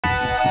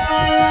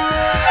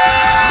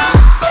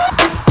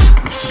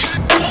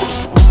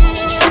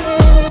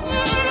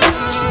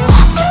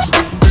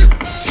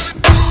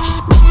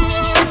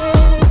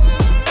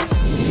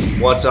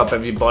What's up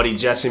everybody,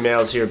 Jesse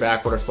Mails here,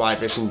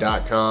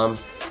 BackwaterFlyFishing.com.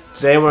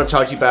 Today I want to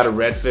talk to you about a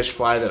redfish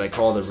fly that I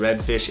call the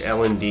Redfish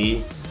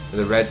L&D, or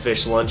the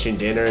Redfish Lunch and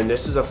Dinner. And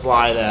this is a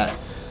fly that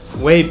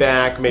way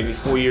back, maybe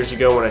 4 years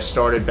ago when I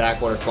started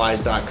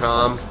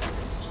BackwaterFlies.com,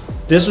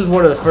 this was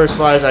one of the first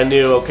flies I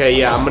knew, okay,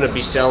 yeah, I'm going to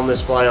be selling this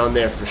fly on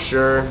there for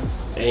sure.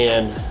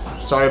 And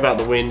sorry about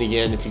the wind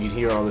again, if you could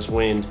hear all this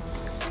wind.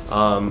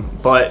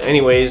 But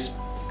anyways,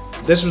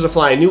 this was a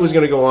fly I knew was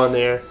going to go on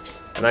there,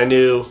 and I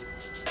knew,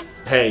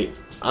 hey,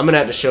 I'm gonna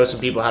have to show some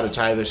people how to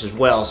tie this as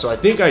well. So I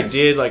think I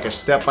did like a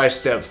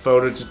step-by-step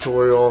photo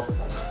tutorial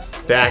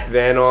back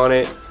then on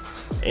it,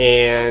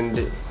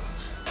 and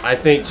I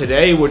think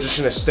today we're just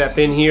gonna step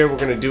in here. We're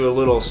gonna do a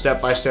little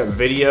step-by-step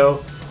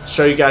video,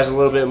 show you guys a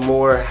little bit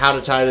more how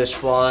to tie this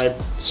fly.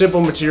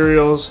 Simple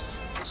materials,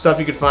 stuff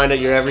you could find at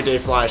your everyday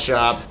fly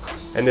shop.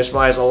 And this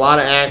fly has a lot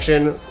of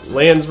action,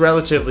 lands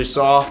relatively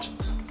soft,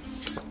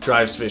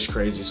 drives fish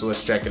crazy. So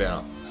let's check it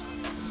out.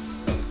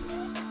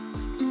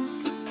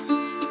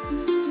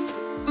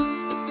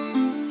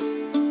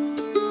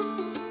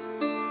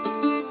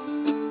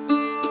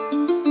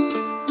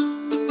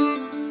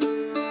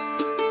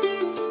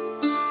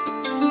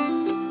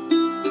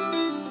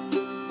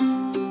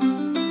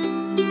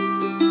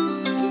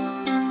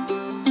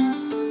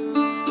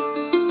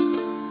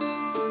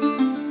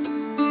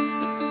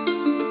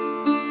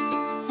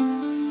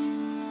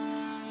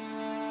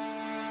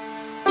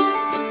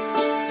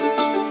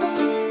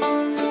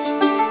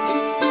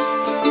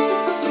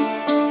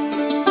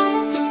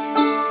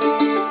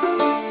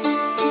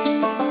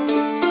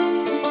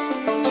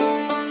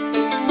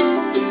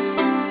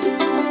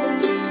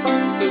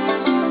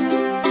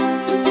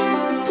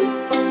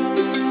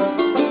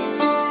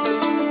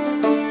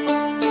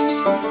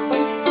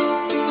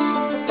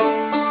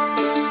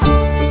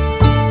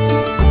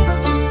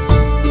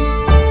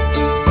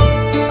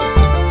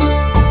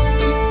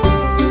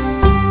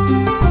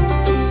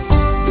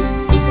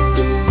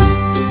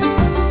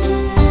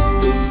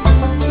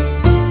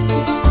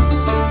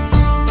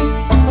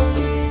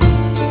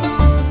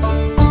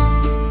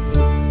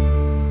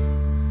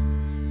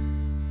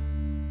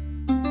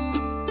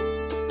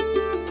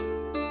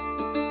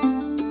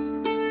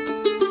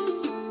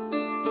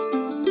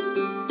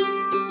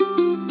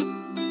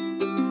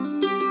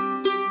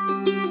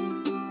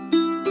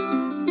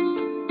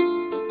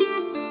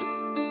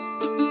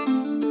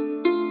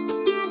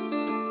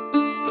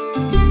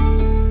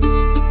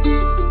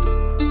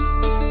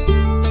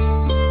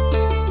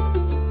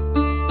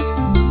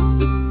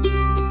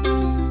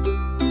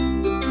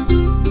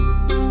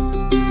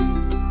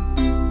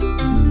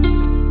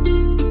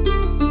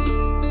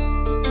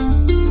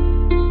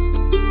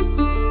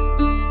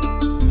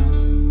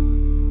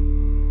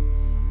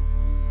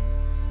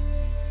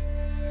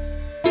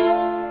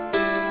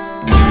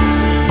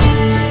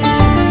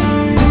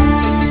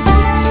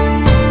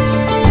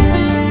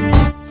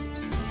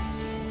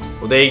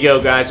 There you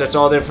go, guys. That's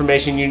all the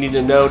information you need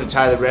to know to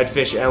tie the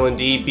Redfish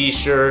L&D. Be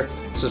sure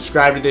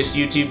subscribe to this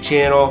YouTube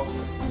channel.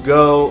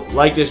 Go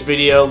like this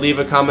video, leave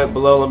a comment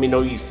below, let me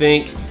know what you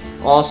think.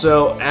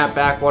 Also at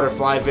Backwater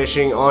Fly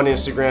Fishing on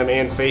Instagram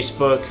and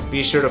Facebook.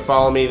 Be sure to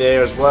follow me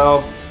there as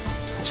well.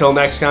 Until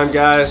next time,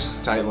 guys,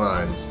 tight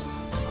lines.